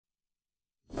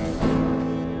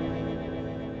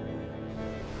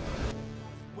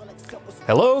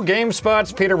Hello,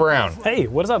 Gamespot's Peter Brown. Hey,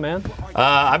 what is up, man?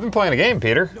 I've been playing a game,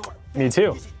 Peter. Me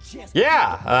too.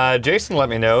 Yeah, Jason let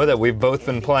me know that we've both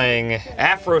been playing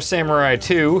Afro Samurai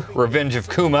 2, Revenge of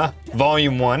Kuma,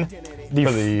 Volume 1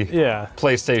 for the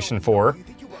PlayStation 4.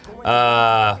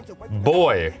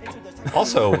 Boy.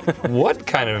 Also,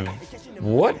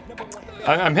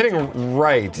 I'm hitting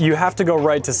right. You have to go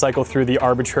right to cycle through the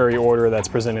arbitrary order that's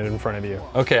presented in front of you.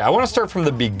 Okay, I want to start from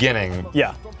the beginning.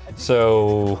 Yeah.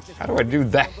 So, how do I do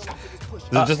that? Is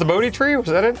it just the Bodhi tree? Was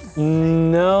that it?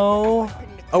 No.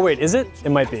 Oh wait, is it? It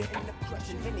might be.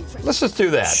 Let's just do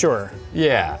that. Sure.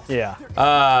 Yeah. Yeah.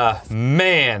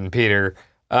 Man, Peter.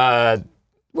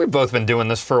 We've both been doing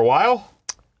this for a while.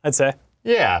 I'd say.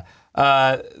 Yeah.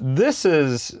 This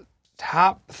is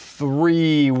top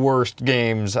 3 worst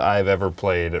games I've ever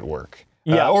played at work.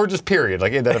 Yeah. Or just period,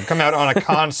 like that have come out on a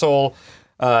console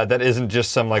that isn't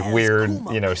just some like weird,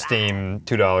 Steam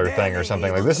 $2 thing or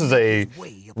something. Like this is a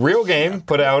real game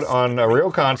put out on a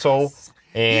real console,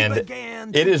 and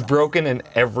it is broken in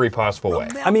every possible way.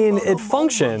 I mean, it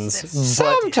functions,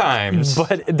 sometimes,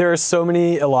 but there are so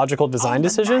many illogical design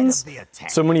decisions,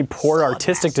 so many poor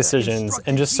artistic decisions,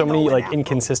 and just so many like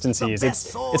inconsistencies.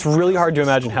 It's really hard to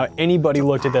imagine how anybody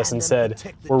looked at this and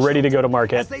said, "We're ready to go to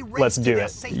market. Let's do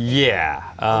it."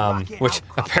 Yeah, which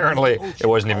apparently it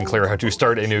wasn't even clear how to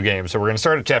start a new game. So we're gonna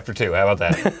start at chapter 2. How about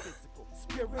that?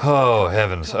 Oh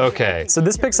heavens. Okay. So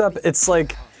this picks up. It's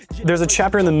like. There's a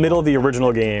chapter in the middle of the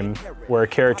original game where a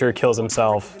character kills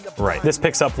himself. Right. This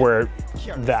picks up where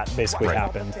that basically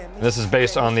happened. This is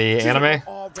based on the anime?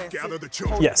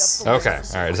 Yes. Okay,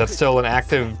 all right. Is that still an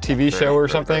active TV show or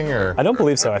something, or? I don't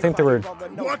believe so. I think there were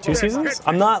 2 seasons.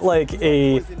 I'm not like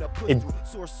I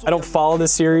don't follow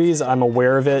this series. I'm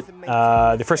aware of it.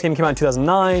 The first game came out in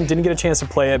 2009. Didn't get a chance to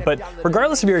play it, but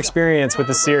regardless of your experience with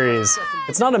the series,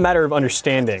 it's not a matter of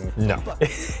understanding. No.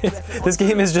 This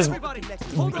game is just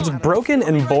broken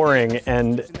and boring,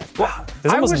 and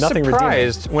there's almost nothing redeeming. I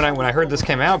was surprised when I heard this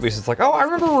came out, because it's like, oh, I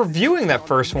remember reviewing that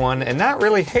first one and not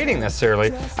really hating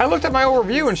necessarily. I looked at my old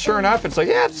review, and sure enough, it's like,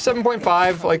 yeah, it's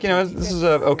 7.5. Like, this is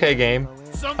an okay game.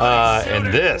 And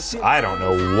this, I don't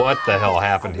know what the hell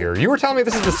happened here. You were telling me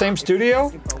this is the same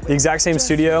studio? The exact same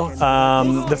studio.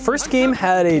 The first game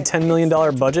had a $10 million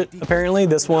budget, apparently.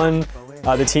 This one,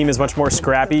 the team is much more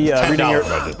scrappy. $10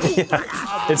 budget.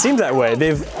 Yeah, it seems that way.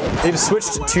 They've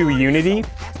switched to Unity,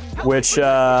 which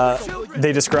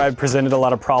they described presented a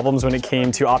lot of problems when it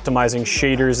came to optimizing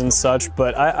shaders and such,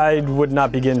 but I would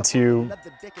not begin to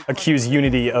accuse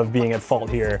Unity of being at fault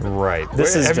here. Right.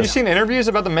 Have you seen interviews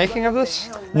about the making of this?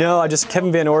 No,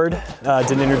 Kevin Van Ord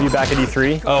did an interview back at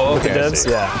E3. Oh, okay. With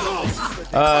the devs.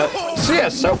 Yeah.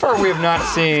 So far we have not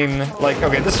seen,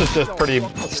 this is just pretty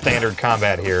standard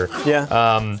combat here. Yeah.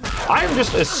 I'm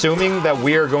just assuming that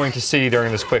we are going to see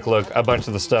during this quick look a bunch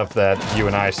of the stuff that you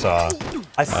and I saw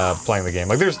playing the game.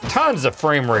 Like there's tons of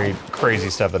frame rate crazy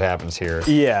stuff that happens here.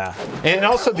 Yeah. And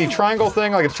also the triangle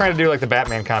thing, like it's trying to do like the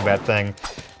Batman combat thing.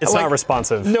 It's not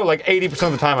responsive. No, like 80%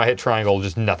 of the time I hit triangle,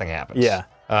 just nothing happens. Yeah.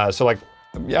 So like,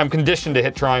 I'm conditioned to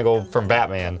hit triangle from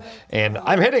Batman, and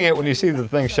I'm hitting it when you see the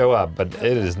thing show up, but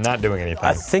it is not doing anything.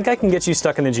 I think I can get you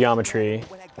stuck in the geometry.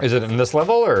 Is it in this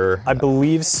level, or? I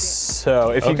believe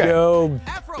so. If you go...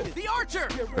 Afro, the archer!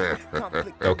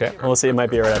 Okay. Well, let's see, it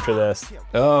might be right after this.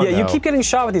 Oh, yeah, no. You keep getting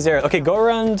shot with these arrows. Okay, go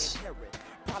around...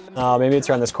 maybe it's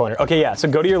around this corner. Okay, yeah, so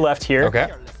go to your left here.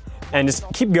 Okay. And just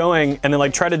keep going, and then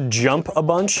like try to jump a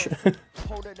bunch,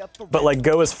 but like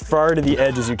go as far to the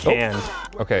edge as you can.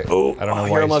 Okay. Oh, I don't know why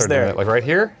you're almost there. That. Like right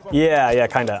here? Yeah,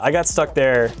 kinda. I got stuck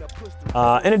there.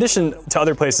 In addition to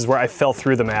other places where I fell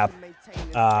through the map.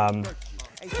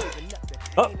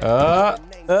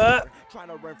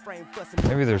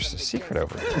 Maybe there's a secret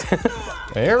over here.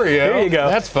 There we go. There you go.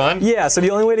 That's fun. Yeah, so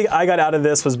the only way I got out of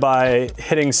this was by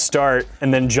hitting start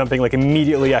and then jumping like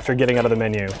immediately after getting out of the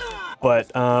menu.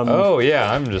 But, oh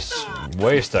yeah, I'm just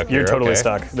way stuck here. You're totally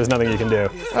stuck. There's nothing you can do.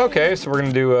 Okay, so we're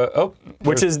gonna do,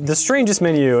 which is the strangest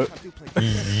menu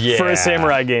for a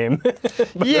samurai game.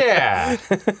 Yeah.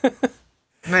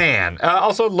 Man.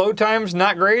 Also, load time's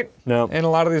not great in a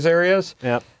lot of these areas.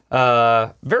 Yep.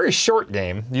 Very short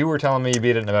game. You were telling me you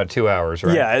beat it in about 2 hours,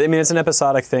 right? Yeah, I mean, it's an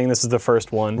episodic thing. This is the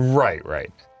first one.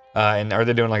 Right. And are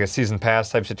they doing like a season pass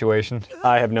type situation?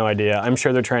 I have no idea. I'm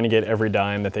sure they're trying to get every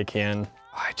dime that they can.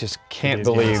 I just can't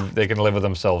believe they can live with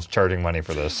themselves charging money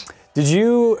for this. Did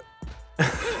you...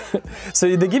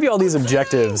 So they give you all these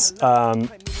objectives,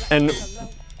 and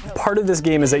part of this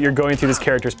game is that you're going through this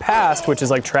character's past, which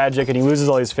is like tragic, and he loses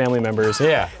all his family members.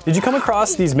 Yeah. Did you come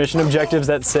across these mission objectives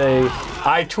that say...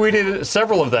 I tweeted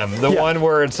several of them. The one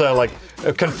where it's like,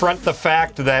 confront the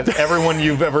fact that everyone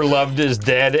you've ever loved is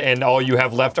dead and all you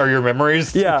have left are your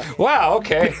memories. Yeah. Wow,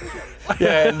 okay.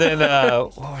 Yeah, and then,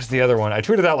 what was the other one? I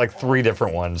tweeted out like 3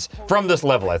 different ones from this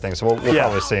level, I think, so we'll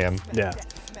probably see them. Yeah.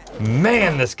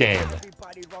 Man, this game.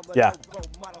 Yeah.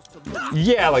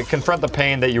 Yeah, like confront the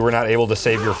pain that you were not able to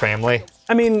save your family.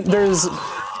 I mean, there's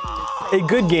a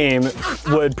good game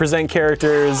would present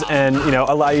characters and, you know,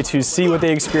 allow you to see what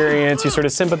they experience, you sort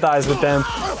of sympathize with them.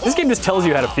 This game just tells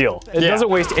you how to feel. It doesn't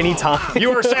waste any time.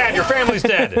 You are sad, your family's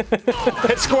dead.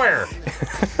 Hit square.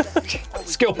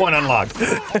 Skill point unlocked.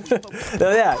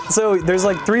 Yeah, so there's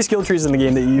like 3 skill trees in the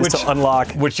game that you use to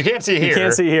unlock. Which you can't see here. You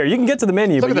can't see here. You can get to the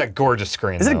menu. Look at that gorgeous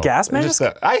screen. Is it a gas mask?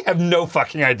 I have no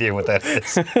fucking idea what that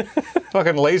is.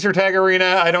 Fucking laser tag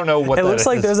arena? I don't know what that is. It looks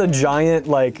like there's a giant,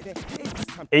 like,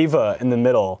 Ava in the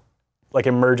middle, like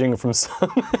emerging from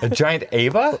some... A giant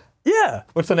Ava? Yeah.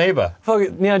 What's an Ava?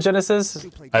 Neon Genesis?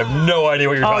 I have no idea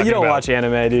what you're talking about. Oh, you don't watch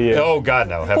anime, do you? Oh, God,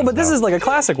 no. Well, but this is like a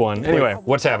classic one. Anyway. Wait,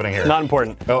 what's happening here? Not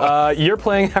important. Oh. You're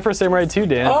playing Afro Samurai 2,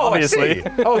 Dan, obviously.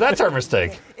 I see. Oh, that's our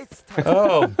mistake.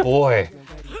 Oh, boy.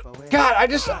 God,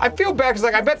 I feel bad because,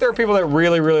 like, I bet there are people that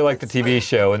really, really like the TV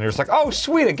show, and they're just like, oh,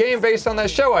 sweet, a game based on that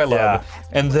show I love. Yeah.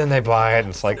 And then they buy it, and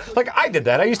it's like I did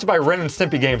that. I used to buy Ren and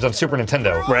Stimpy games on Super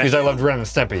Nintendo because I loved Ren and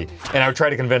Stimpy, and I would try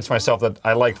to convince myself that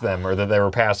I liked them or that they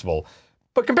were passable.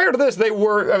 But compared to this, they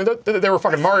were, I mean, they were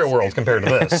fucking Mario Worlds compared to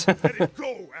this. All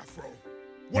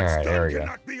right, there we go.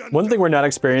 One thing we're not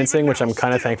experiencing, which I'm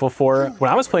kind of thankful for,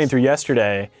 when I was playing through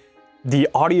yesterday, the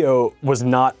audio was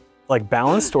not like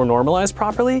balanced or normalized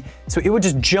properly, so it would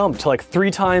just jump to like 3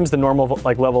 times the normal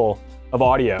like level of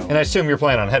audio. And I assume you're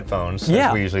playing on headphones,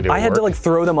 as we usually do. I had to like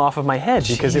throw them off of my head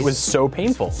because it was so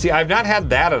painful. See, I've not had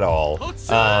that at all,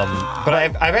 but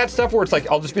I've had stuff where it's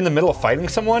like I'll just be in the middle of fighting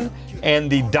someone,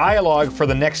 and the dialogue for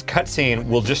the next cutscene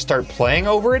will just start playing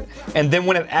over it, and then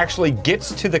when it actually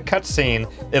gets to the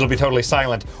cutscene, it'll be totally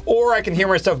silent. Or I can hear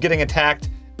myself getting attacked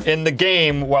in the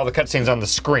game while the cutscene's on the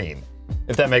screen.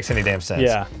 If that makes any damn sense.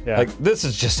 Yeah. Like, this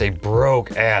is just a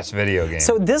broke-ass video game.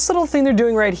 So this little thing they're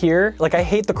doing right here, like, I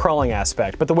hate the crawling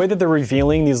aspect, but the way that they're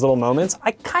revealing these little moments,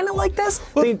 I kind of like this.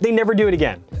 Well, they never do it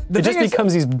again. It just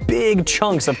becomes these big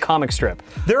chunks of comic strip.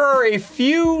 There are a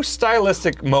few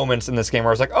stylistic moments in this game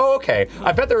where I was like, oh, okay,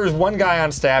 I bet there was one guy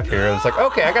on staff here that's like,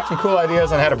 okay, I got some cool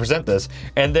ideas on how to present this,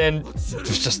 and then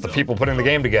it's just the people putting the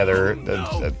game together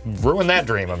that ruined that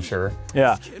dream, I'm sure.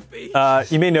 Yeah.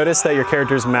 You may notice that your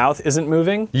character's mouth isn't moving.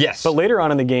 Yes. But later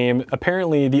on in the game,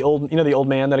 apparently the old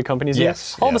man that accompanies you,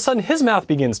 all of a sudden his mouth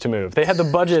begins to move. They had the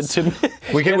budget to...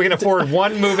 we can afford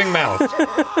one moving mouth.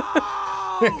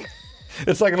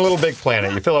 It's like in a Little Big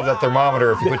Planet. You fill up that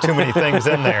thermometer if you put too many things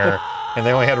in there, and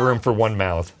they only had room for one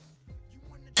mouth.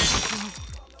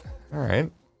 All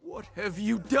right. What have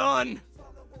you done?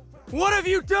 What have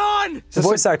you done? The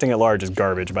voice acting at large is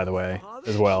garbage, by the way,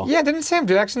 as well. Yeah, didn't Sam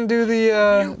Jackson do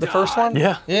the first one?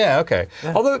 Yeah. Yeah, okay.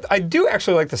 Yeah. Although I do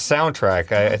actually like the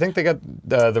soundtrack. I think they got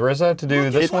the RZA to do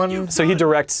this one. So he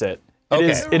directs it.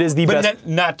 It is the best. But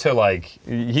not to like,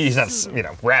 he's not,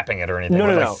 rapping it or anything.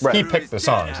 No. Right. He picked the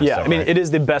songs. Yeah, I mean, it is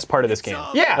the best part of this game.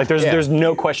 Yeah. Like, there's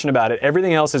no question about it.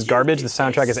 Everything else is garbage. The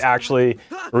soundtrack is actually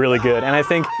really good. And I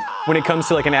think when it comes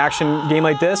to like an action game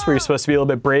like this, where you're supposed to be a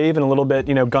little bit brave and a little bit,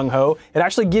 gung-ho, it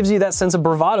actually gives you that sense of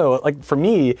bravado. Like, for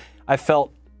me, I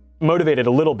felt motivated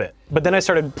a little bit. But then I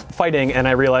started fighting and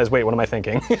I realized, wait, what am I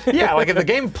thinking? Yeah, like if the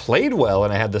game played well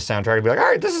and I had the soundtrack, I'd be like, all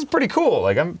right, this is pretty cool.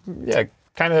 Like,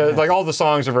 kind of like all the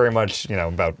songs are very much,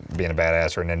 about being a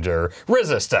badass or a ninja or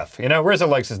RZA stuff. RZA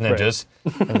likes his ninjas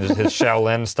and his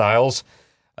Shaolin styles.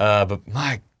 But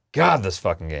my God, this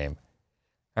fucking game.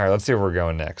 All right, let's see where we're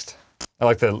going next. I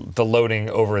like the loading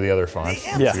over the other fonts.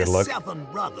 Yeah. Good look. 7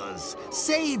 brothers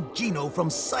saved Gino from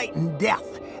certain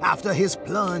death after his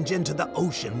plunge into the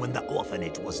ocean when the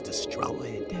orphanage was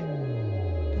destroyed.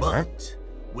 But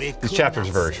these chapters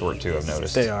are very short too, I've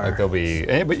noticed. They are. Like they'll be,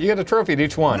 but you get a trophy at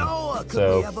each one.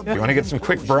 So if you want to get some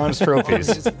quick bronze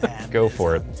trophies, go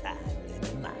for it.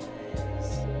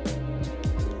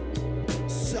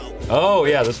 Oh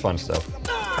yeah, this fun stuff.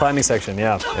 Climbing section,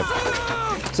 yeah. Yep.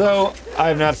 So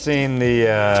I've not seen the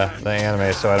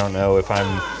anime, so I don't know if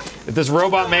this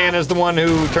robot man is the one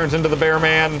who turns into the bear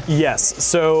man. Yes.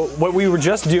 So what we were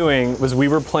just doing was we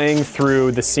were playing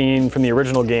through the scene from the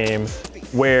original game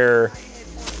where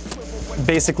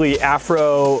basically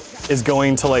Afro is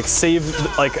going to like save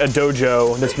like a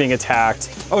dojo that's being attacked.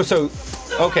 Oh, so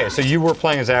Okay, so you were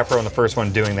playing as Afro in the first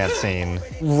one doing that scene.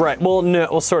 Right, well, no,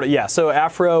 well, sort of, yeah. So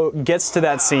Afro gets to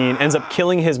that scene, ends up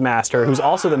killing his master, who's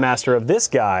also the master of this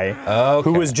guy,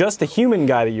 who was just the human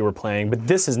guy that you were playing, but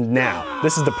this is now.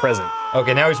 This is the present.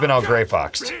 Okay, now he's been all Gray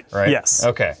Foxed, right? Yes.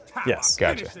 Okay. Yes.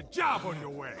 Gotcha.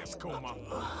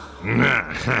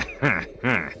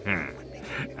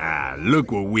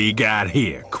 Look what we got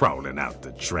here crawling out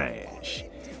the trash.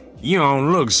 You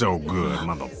don't look so good,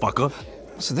 motherfucker.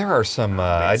 So there are some,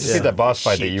 I just did that boss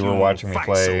fight that you were watching me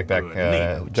play back,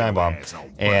 Giant Bomb,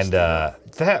 and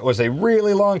that was a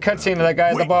really long cutscene of that guy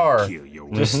at the bar.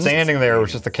 Just standing there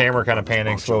with just the camera kind of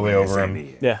panning slowly over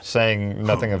him, saying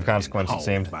nothing of consequence, it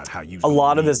seemed. A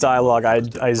lot of this dialogue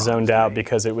I zoned out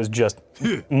because it was just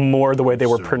more the way they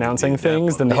were pronouncing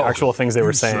things than the actual things they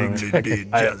were saying.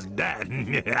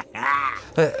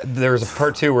 There's a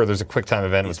part 2 where there's a quick time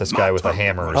event with this guy with the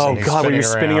hammers. Oh god, when you're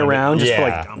spinning around just for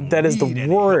like, that is the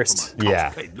worst.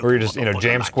 Yeah, where you just,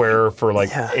 jam square for like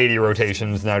 80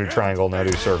 rotations, now do triangle, now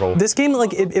do circle. This game,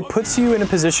 like, it puts you in a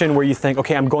position where you think,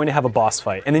 okay, I'm going to have a boss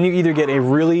fight. And then you either get a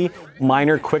really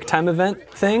minor quick time event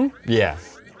thing. Yeah.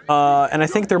 And I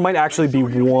think there might actually be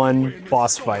one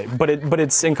boss fight, but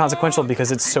it's inconsequential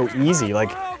because it's so easy.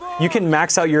 Like, you can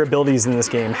max out your abilities in this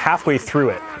game halfway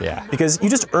through it. Yeah. Because you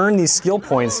just earn these skill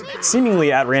points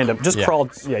seemingly at random. Just crawl,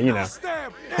 you know.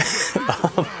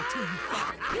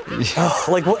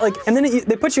 And then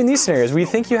they put you in these scenarios where you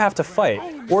think you have to fight,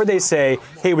 or they say,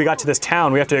 hey, we got to this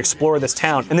town, we have to explore this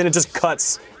town, and then it just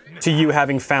cuts to you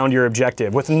having found your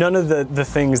objective with none of the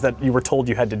things that you were told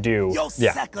you had to do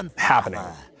happening.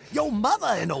 Your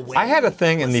mother, in a way. I had a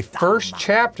thing in the first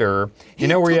chapter,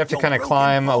 where you have to kind of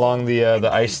climb along the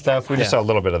ice stuff. We just saw a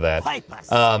little bit of that.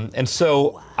 And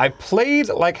so I played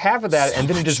like half of that, and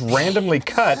then it just randomly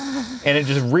cut, and it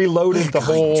just reloaded the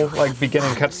whole like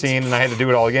beginning cutscene, and I had to do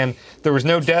it all again. There was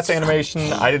no death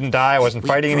animation. I didn't die. I wasn't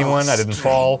fighting anyone. I didn't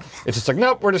fall. It's just like,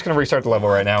 nope, we're just going to restart the level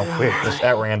right now. Just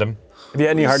at random. Have you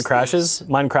had any hard crashes?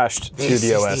 Mine crashed to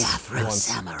the OS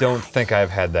once. Don't think I've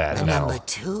had that, no.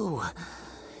 2.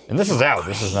 And this is out.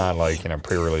 This is not like,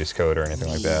 pre-release code or anything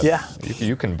like that. Yeah.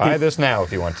 You can buy this now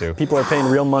if you want to. People are paying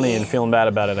real money and feeling bad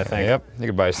about it, I think. Yep. You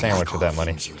could buy a sandwich with that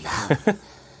money.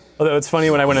 Although it's funny,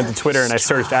 when I went into Twitter and I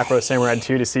searched Afro Samurai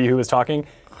 2 to see who was talking,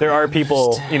 there are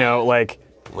people, like,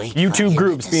 YouTube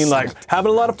groups being like, having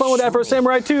a lot of fun with Afro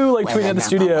Samurai 2, like tweeting at the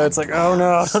studio. It's like, oh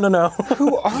no.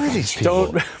 Who are these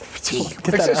people? Don't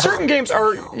get that out. Certain games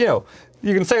are,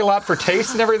 you can say a lot for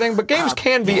taste and everything, but games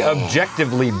can be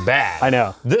objectively bad. I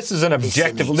know. This is an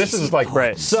objective, this is like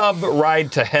sub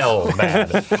Ride to Hell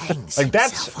bad. Like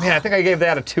that's, man, I think I gave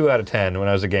that a 2 out of 10 when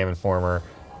I was a Game Informer.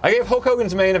 I gave Hulk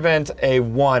Hogan's main event a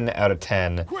 1 out of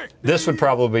 10. This would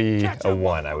probably be a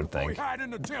 1, I would think.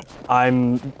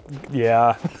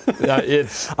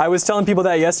 It's. I was telling people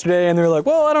that yesterday, and they were like,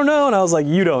 well, I don't know. And I was like,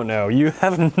 you don't know. You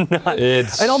have not.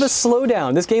 And all this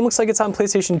slowdown. This game looks like it's on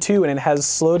PlayStation 2, and it has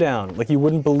slowdown. Like you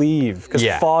wouldn't believe. Because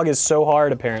fog is so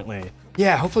hard, apparently.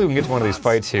 Yeah, hopefully we can get to one of these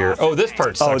fights here. Oh, this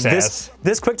part sucks ass.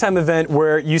 This QuickTime event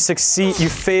where you succeed, you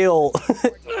fail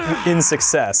in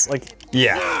success. Like, he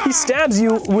stabs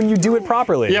you when you do it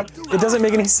properly. Yep. It doesn't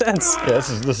make any sense. Yeah,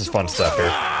 this is fun stuff here.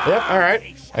 Yep, all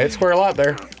right. I hit square a lot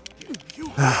there.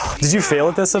 Did you fail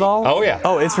at this at all? Oh, yeah.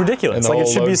 Oh, it's ridiculous. Like, it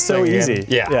should be so easy.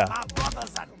 Yeah.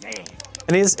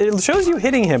 And it shows you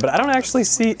hitting him, but I don't actually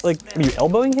see, like, are you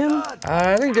elbowing him?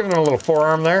 I think giving him a little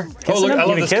forearm there. Kissing oh, look, him? I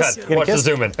love You this kiss? cut. Watch the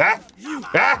zoom in. Ah!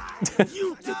 Ah!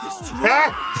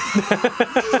 Ah!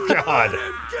 God.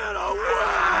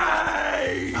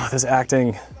 Oh, this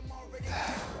acting.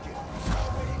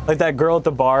 Like that girl at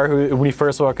the bar who, when you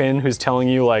first walk in, who's telling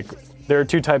you, like, there are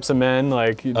 2 types of men,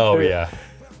 like... Oh, yeah.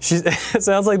 It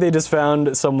sounds like they just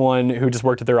found someone who just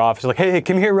worked at their office. Like, hey,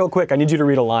 come here real quick. I need you to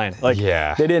read a line. Like,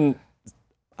 they didn't...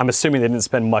 I'm assuming they didn't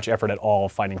spend much effort at all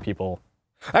finding people.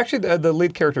 Actually, the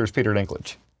lead character is Peter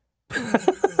Dinklage.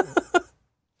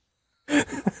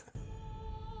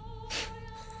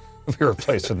 We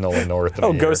replaced with Nolan North.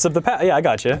 Oh, Ghosts of the Past. Yeah, I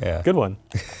got you. Yeah. Good one.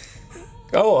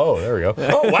 Oh, there we go.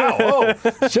 Oh, wow. Oh,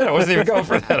 shit, I wasn't even going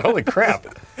for that. Holy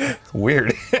crap.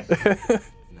 Weird.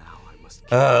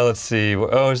 Let's see.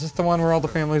 Oh, is this the one where all the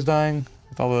family's dying?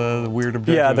 With all the weird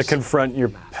objectives? Yeah, the confront your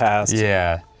past.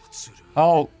 Yeah.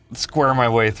 I'll square my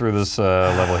way through this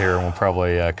level here, and we'll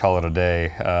probably call it a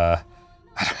day. I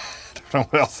don't know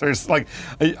what else there's. Like,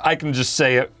 I can just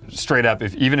say it straight up.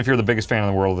 Even if you're the biggest fan in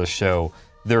the world of this show,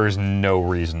 there is no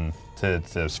reason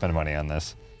to spend money on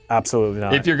this. Absolutely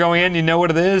not. If you're going in, you know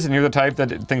what it is, and you're the type that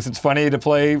thinks it's funny to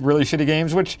play really shitty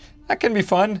games, which that can be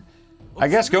fun. I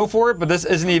guess go for it, but this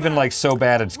isn't even like so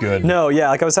bad it's good. No, yeah,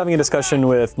 like I was having a discussion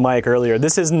with Mike earlier.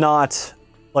 This is not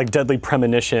like Deadly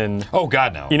Premonition. Oh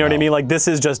God, no. You know what I mean? Like this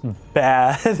is just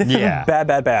bad. Yeah. bad,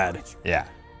 bad, bad. Yeah.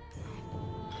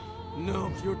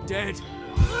 No, you're dead.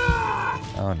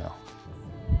 Oh no.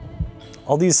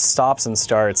 All these stops and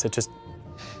starts, it just...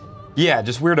 Yeah,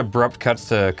 just weird abrupt cuts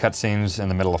to cutscenes in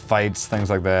the middle of fights, things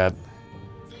like that.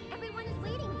 Everyone is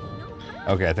waiting.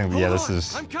 Okay, I think, yeah, this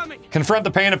is... I'm coming. Confront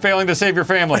the pain of failing to save your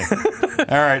family. All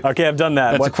right. Okay, I've done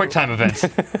that. That's a quick time event.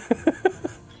 Over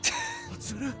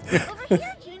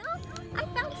here, Gino. I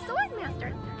found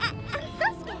Swordmaster and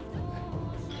Sasuke.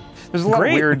 There's a lot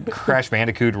Great. of weird Crash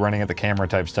Bandicoot running at the camera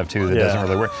type stuff too that doesn't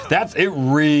really work. It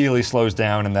really slows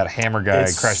down in that Hammer Guy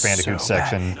It's Crash Bandicoot so bad.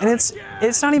 section. And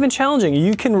it's not even challenging.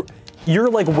 You're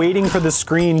like waiting for the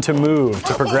screen to move,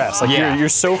 to progress. Like Yeah. you're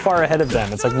so far ahead of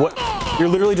them. It's like what you're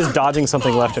literally just dodging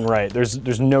something left and right.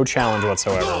 There's no challenge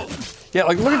whatsoever. Yeah,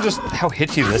 like look at just how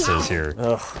hitchy this is here.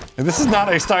 Ugh. And this is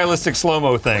not a stylistic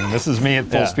slow-mo thing. This is me at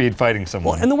full speed fighting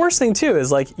someone. And the worst thing too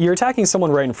is like you're attacking someone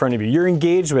right in front of you. You're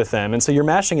engaged with them, and so you're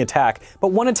mashing attack. But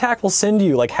one attack will send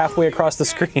you like halfway across the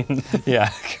screen. Yeah,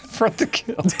 confront the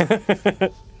kill.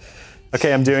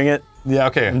 Okay, I'm doing it. Yeah,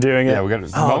 okay. I'm doing it. Yeah, we got.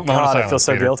 Oh moment of God, I feel silence,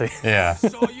 so Peter. guilty. Yeah.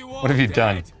 What have you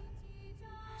done?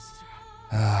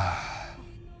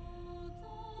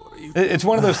 It's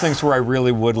one of those things where I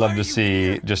really would love to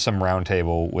see just some round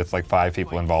table with like 5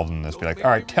 people involved in this. Be like,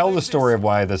 all right, tell the story of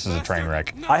why this is a train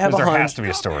wreck. I have a There hunch. has to be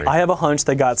a story. I have a hunch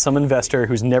they got some investor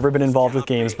who's never been involved with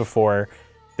games before.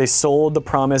 They sold the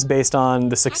promise based on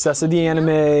the success of the anime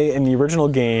and the original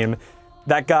game.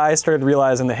 That guy started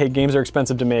realizing that, hey, games are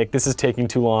expensive to make. This is taking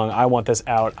too long. I want this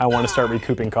out. I want to start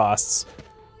recouping costs.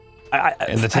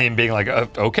 And the team being like,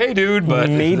 okay, dude, but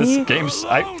Maybe? this game's...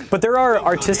 But there are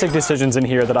artistic decisions in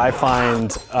here that I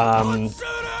find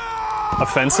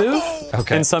offensive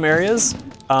in some areas,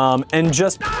 and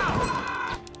just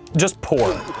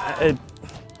poor.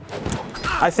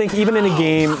 I think even in a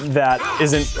game that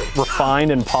isn't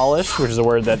refined and polished, which is a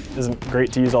word that isn't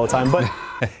great to use all the time, but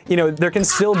you know, there can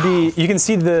still be, you can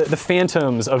see the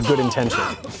phantoms of good intention.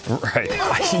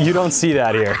 Right. You don't see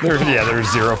that here.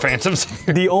 There's 0 phantoms.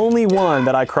 The only one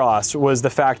that I crossed was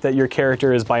the fact that your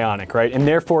character is bionic, right? And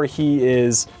therefore he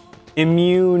is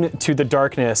immune to the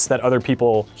darkness that other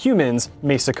people, humans,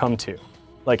 may succumb to.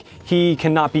 Like, he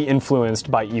cannot be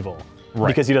influenced by evil. Right.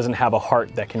 Because he doesn't have a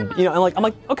heart that can, you know, and I'm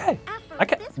like, okay,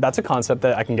 that's a concept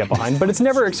that I can get behind, but it's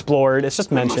never explored, it's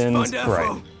just mentioned.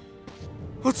 Right.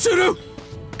 Otsuru,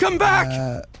 come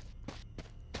back!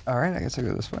 All right, I guess I'll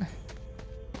go this way.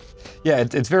 Yeah,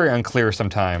 it's very unclear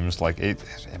sometimes. Like,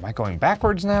 am I going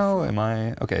backwards now? Am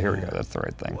I... Okay, here we go. That's the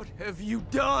right thing. What have you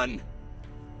done?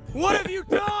 What have you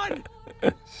done?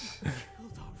 Killed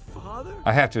our father?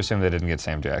 I have to assume they didn't get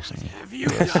Sam Jackson. What have you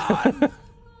done?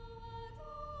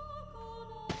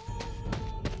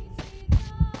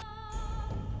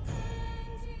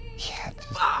 Yeah,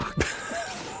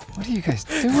 what are you guys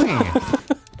doing?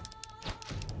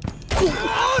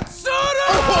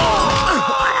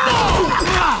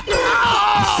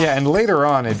 Yeah, and later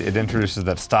on, it introduces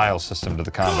that style system to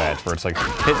the combat, where it's like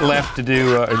hit left to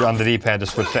do on the D-pad to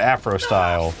switch to Afro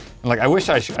style. And like, I wish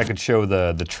I could show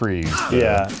the trees.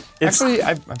 Yeah. Actually,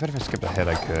 I bet if I skipped ahead,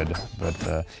 I could. But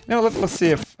you know, let's see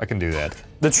if I can do that.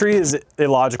 The tree is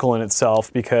illogical in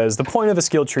itself because the point of a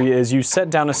skill tree is you set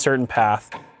down a certain path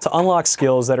to unlock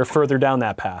skills that are further down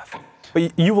that path.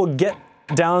 But you will get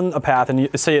down a path and you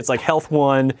say it's like health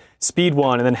 1, speed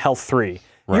 1, and then health 3.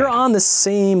 Right. You're on the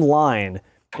same line.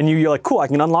 And you're like, cool, I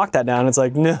can unlock that now. And it's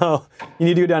like, no, you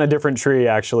need to go down a different tree,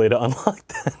 actually, to unlock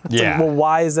that. It's Yeah. like, well,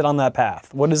 why is it on that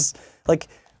path? What is, like,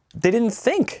 they didn't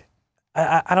think.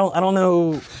 I don't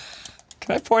know.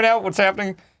 Can I point out what's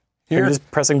happening here? You're just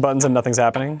pressing buttons and nothing's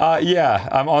happening? Yeah,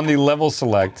 I'm on the level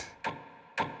select.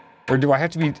 Or do I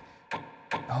have to be...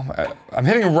 Oh my, I'm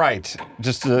hitting right,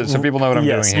 just so people know what I'm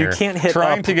doing here. You can't hit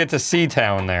Trying up. to get to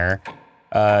Seatown there.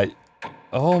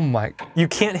 Oh my... You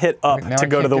can't hit up Now to I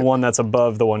go to can't the get- one that's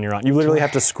above the one you're on. You literally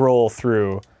have to scroll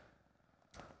through.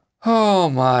 Oh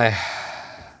my...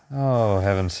 Oh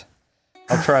heavens.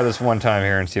 I'll try this one time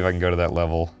here and see if I can go to that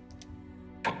level.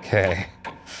 Okay.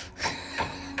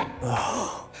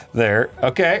 There.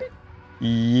 Okay.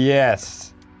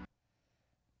 Yes.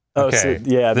 Oh, Okay. so,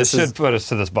 yeah, This this is, should put us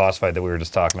to this boss fight that we were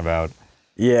just talking about.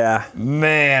 yeah.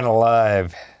 Man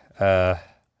alive.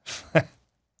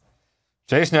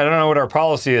 Jason, I don't know what our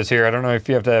policy is here. I don't know if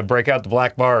you have to break out the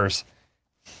black bars.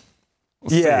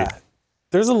 We'll Yeah. see.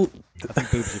 There's a, I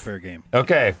think boobs are fair game.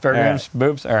 Okay, fair All right. games,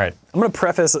 boobs. All right. I'm going to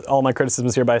preface all my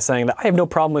criticisms here by saying that I have no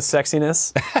problem with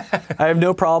sexiness. I have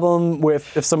no problem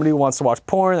with if somebody wants to watch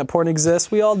porn, that porn exists.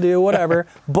 We all do, whatever.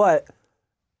 But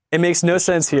It makes no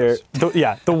sense here.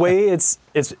 The way it's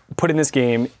put in this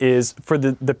game is for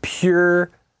the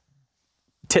pure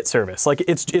tit service. Like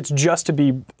it's just to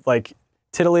be like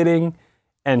titillating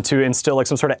and to instill like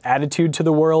some sort of attitude to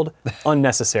the world.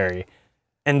 Unnecessary.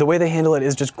 And the way they handle it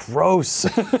is just gross.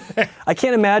 I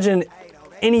can't imagine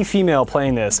any female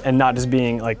playing this and not just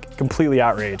being like completely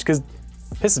outraged, because it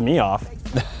pisses me off.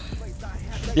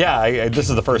 Yeah, this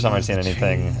is the first time I've seen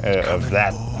anything of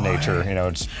that nature. You know,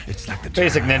 it's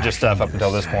basic ninja stuff up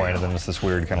until this point, and then it's this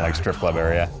weird kind of like strip club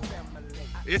area.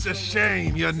 It's a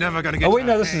shame you're never gonna get. Oh wait,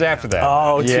 no, this is after that.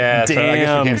 Oh, yeah, so I guess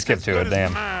damn. we can't skip to it.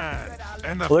 Damn.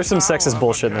 Well, there's some sexist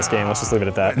bullshit in this game. Let's just leave it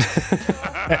at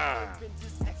that.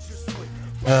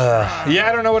 Yeah,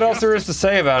 I don't know what else there is to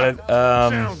say about it.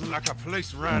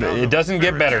 It doesn't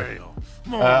get better.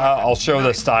 I'll show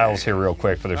the styles here real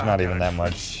quick, but there's not even that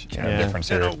much difference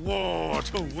here.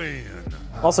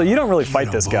 Also, you don't really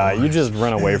fight this guy. You just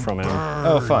run away from him.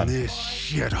 Oh, fun. This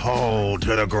shithole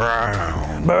to the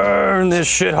ground. Burn this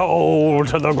shithole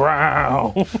to the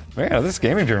ground. Man, this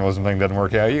gaming journalism thing doesn't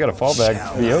work out. You got a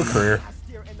fallback VO career.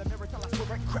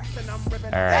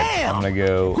 All right, I'm gonna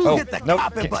go. Oh, nope,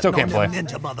 still can't play.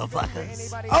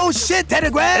 Oh shit,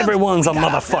 Telegram! Everyone's a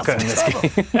motherfucker in this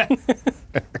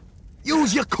game.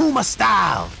 Use your Kuma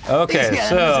style. Okay,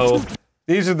 so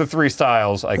these are the 3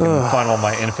 styles I can funnel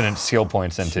my infinite skill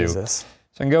points into. Jesus.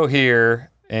 So I can go here,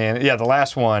 and yeah, the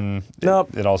last one,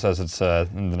 Nope. it all says it's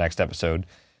in the next episode.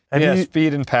 Have Yeah, you-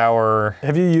 speed and power.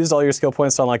 Have you used all your skill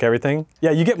points to unlock everything?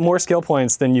 Yeah, you get more skill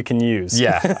points than you can use.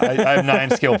 Yeah, I have 9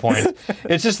 skill points.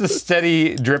 It's just the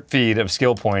steady drip feed of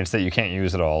skill points that you can't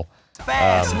use at all.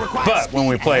 But when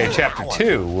we play Chapter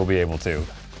 2, we'll be able to.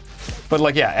 But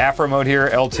like, yeah, Afro mode here,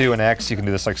 L2 and X, you can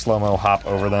do this like slow-mo hop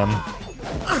over them,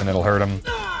 and it'll hurt them.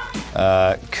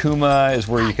 Kuma is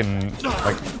where you can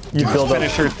like You build up.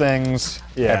 finisher things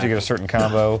after you get a certain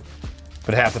combo.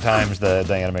 But half the times the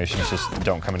animations just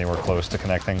don't come anywhere close to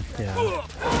connecting. Yeah.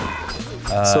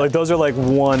 So like those are like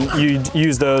you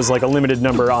use those like a limited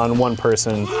number on one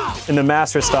person. In the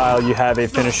master style, you have a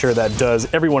finisher that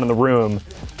does everyone in the room.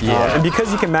 Yeah. And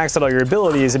because you can max out all your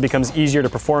abilities, it becomes easier to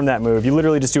perform that move. You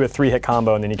literally just do a 3-hit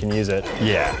combo and then you can use it.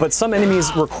 Yeah. But some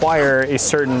enemies require a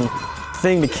certain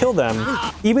thing to kill them.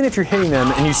 Even if you're hitting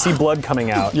them and you see blood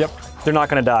coming out, they're not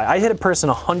gonna die. I hit a person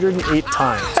 108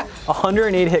 times.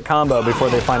 108 hit combo before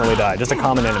they finally die. Just a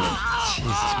common enemy.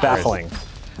 Jesus Baffling. Christ.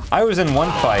 I was in one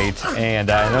fight, and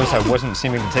I noticed I wasn't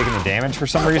seeming to take any damage for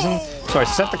some reason, so I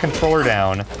set the controller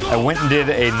down, I went and did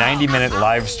a 90-minute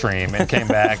live stream, and came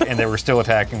back, and they were still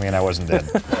attacking me, and I wasn't dead.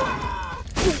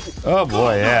 Oh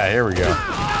boy, yeah, here we go.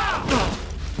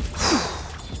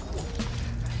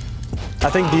 I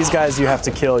think these guys you have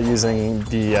to kill using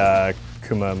the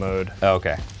Kuma mode.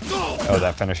 Okay. Oh,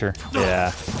 that finisher?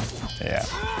 Yeah. Yeah.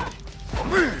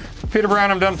 Peter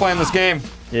Brown, I'm done playing this game.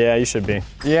 Yeah, you should be.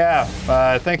 Yeah,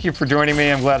 thank you for joining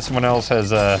me. I'm glad someone else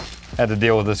has had to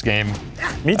deal with this game.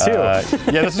 Me too. Yeah,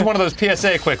 this is one of those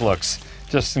PSA quick looks.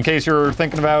 Just in case you're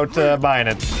thinking about buying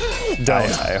it.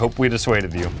 Don't. I hope we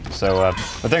dissuaded you. So,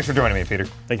 but thanks for joining me, Peter.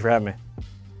 Thank you for having me.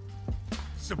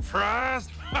 Surprised?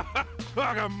 I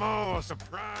got more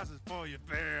surprises for you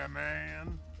there,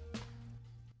 man.